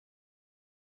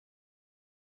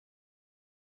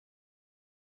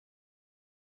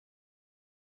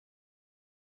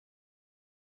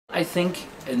I think,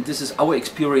 and this is our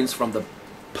experience from the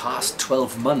past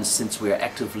 12 months since we are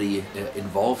actively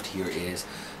involved here, is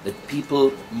that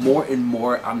people more and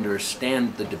more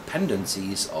understand the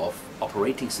dependencies of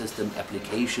operating system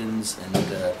applications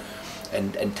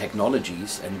and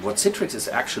technologies, and what Citrix is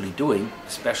actually doing,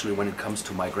 especially when it comes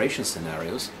to migration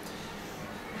scenarios,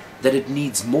 that it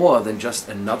needs more than just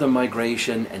another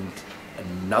migration and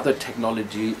another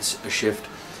technology shift.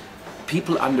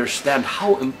 People understand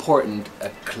how important a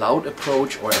cloud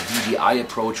approach or a VDI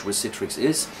approach with Citrix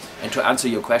is, and to answer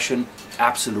your question,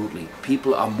 absolutely.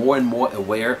 People are more and more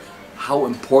aware how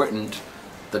important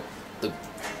it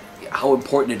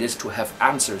is to have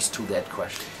answers to that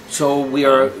question. So we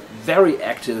are very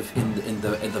active in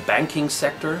the banking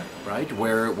sector, right?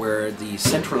 Where the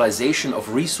centralization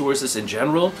of resources in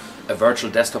general, a virtual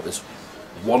desktop is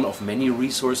one of many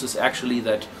resources actually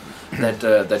that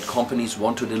companies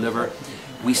want to deliver.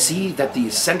 We see that the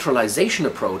centralization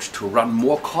approach to run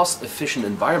more cost-efficient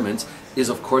environments is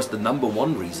of course the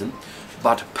 #1 reason,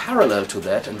 but parallel to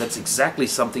that, and that's exactly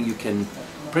something you can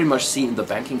pretty much see in the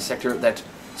banking sector, that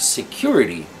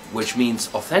security, which means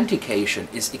authentication,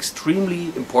 is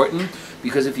extremely important,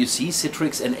 because if you see,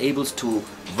 Citrix enables to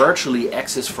virtually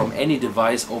access from any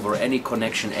device over any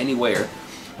connection anywhere,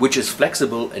 which is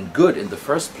flexible and good in the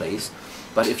first place.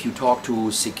 But if you talk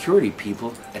to security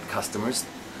people at customers,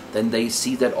 then they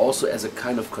see that also as a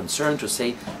kind of concern to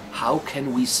say, how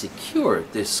can we secure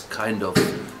this kind of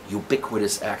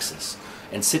ubiquitous access?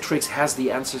 And Citrix has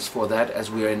the answers for that, as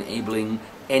we are enabling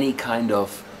any kind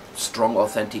of strong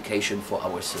authentication for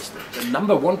our system.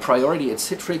 The #1 priority at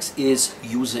Citrix is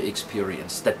user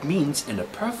experience. That means in a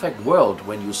perfect world,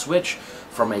 when you switch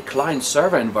from a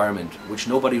client-server environment, which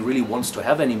nobody really wants to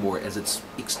have anymore as it's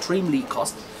extremely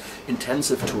cost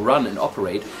intensive to run and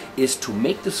operate, is to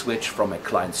make the switch from a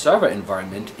client-server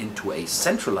environment into a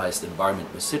centralized environment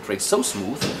with Citrix so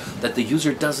smooth that the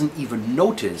user doesn't even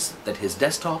notice that his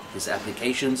desktop, his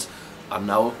applications are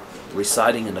now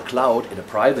residing in a cloud, in a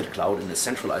private cloud, in a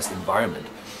centralized environment.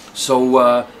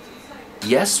 So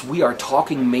yes, we are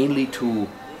talking mainly to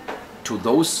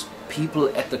those people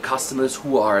at the customers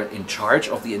who are in charge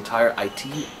of the entire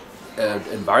IT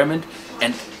environment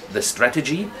and the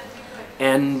strategy,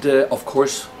 and of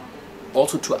course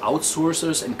also to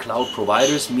outsourcers and cloud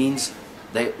providers, means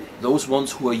those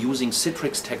ones who are using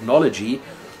Citrix technology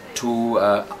to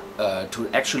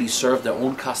actually serve their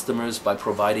own customers by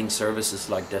providing services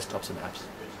like desktops and apps.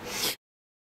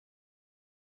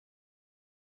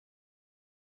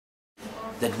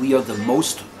 That we are the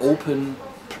most open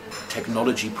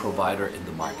technology provider in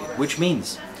the market, which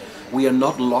means we are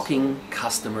not locking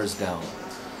customers down.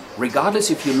 Regardless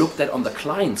if you look at on the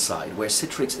client side, where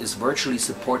Citrix is virtually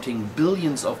supporting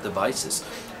billions of devices,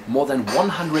 more than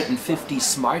 150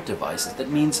 smart devices.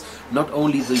 That means not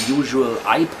only the usual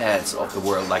iPads of the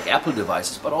world like Apple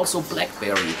devices, but also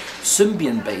BlackBerry,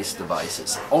 Symbian-based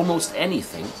devices, almost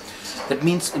anything. That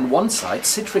means in one side,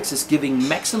 Citrix is giving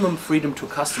maximum freedom to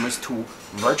customers to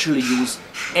virtually use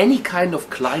any kind of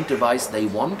client device they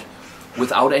want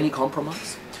without any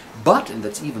compromise. But, and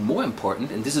that's even more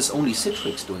important, and this is only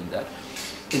Citrix doing that,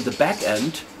 in the back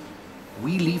end,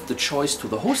 we leave the choice to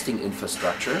the hosting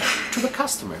infrastructure to the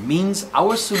customer. Means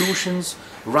our solutions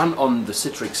run on the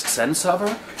Citrix Xen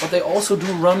server, but they also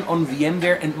do run on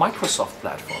VMware and Microsoft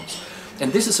platforms.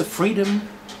 And this is a freedom,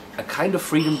 a kind of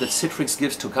freedom that Citrix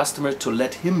gives to customers to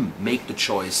let him make the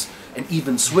choice and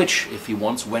even switch if he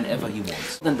wants, whenever he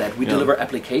wants. Than that, we deliver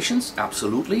applications,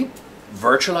 absolutely.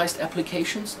 Virtualized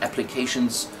applications,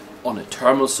 applications on a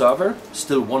terminal server,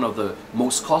 still one of the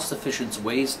most cost-efficient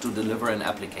ways to deliver an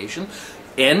application,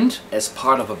 and as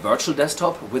part of a virtual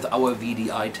desktop with our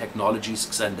VDI technologies,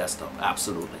 Xen desktop,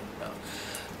 absolutely.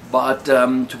 But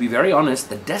to be very honest,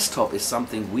 the desktop is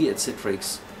something we at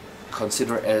Citrix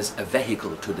consider as a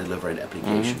vehicle to deliver an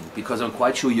application, because I'm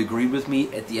quite sure you agree with me,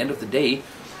 at the end of the day,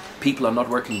 people are not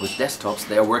working with desktops,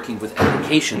 they are working with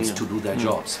applications to do their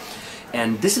jobs.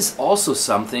 And this is also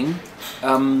something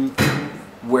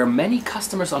where many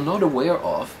customers are not aware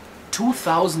of.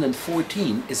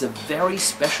 2014 is a very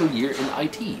special year in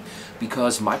IT,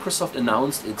 because Microsoft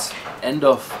announced its end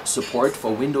of support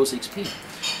for Windows XP.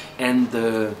 And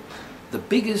the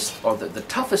biggest or the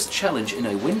toughest challenge in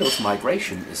a Windows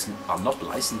migration are not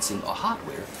licensing or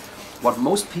hardware. What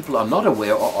most people are not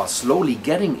aware or are slowly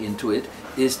getting into it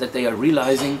is that they are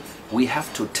realizing we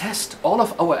have to test all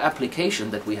of our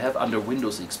application that we have under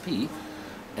Windows XP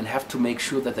and have to make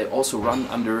sure that they also run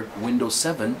under Windows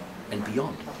 7 and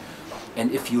beyond.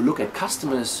 And if you look at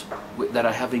customers that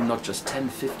are having not just 10,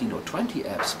 15 or 20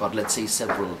 apps, but let's say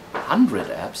several hundred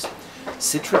apps,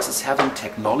 Citrix is having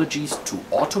technologies to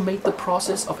automate the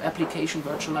process of application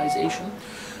virtualization.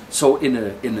 So in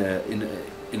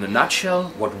a nutshell,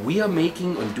 what we are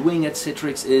making and doing at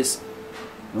Citrix is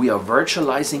we are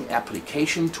virtualizing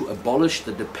application to abolish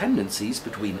the dependencies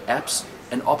between apps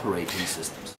and operating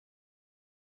systems.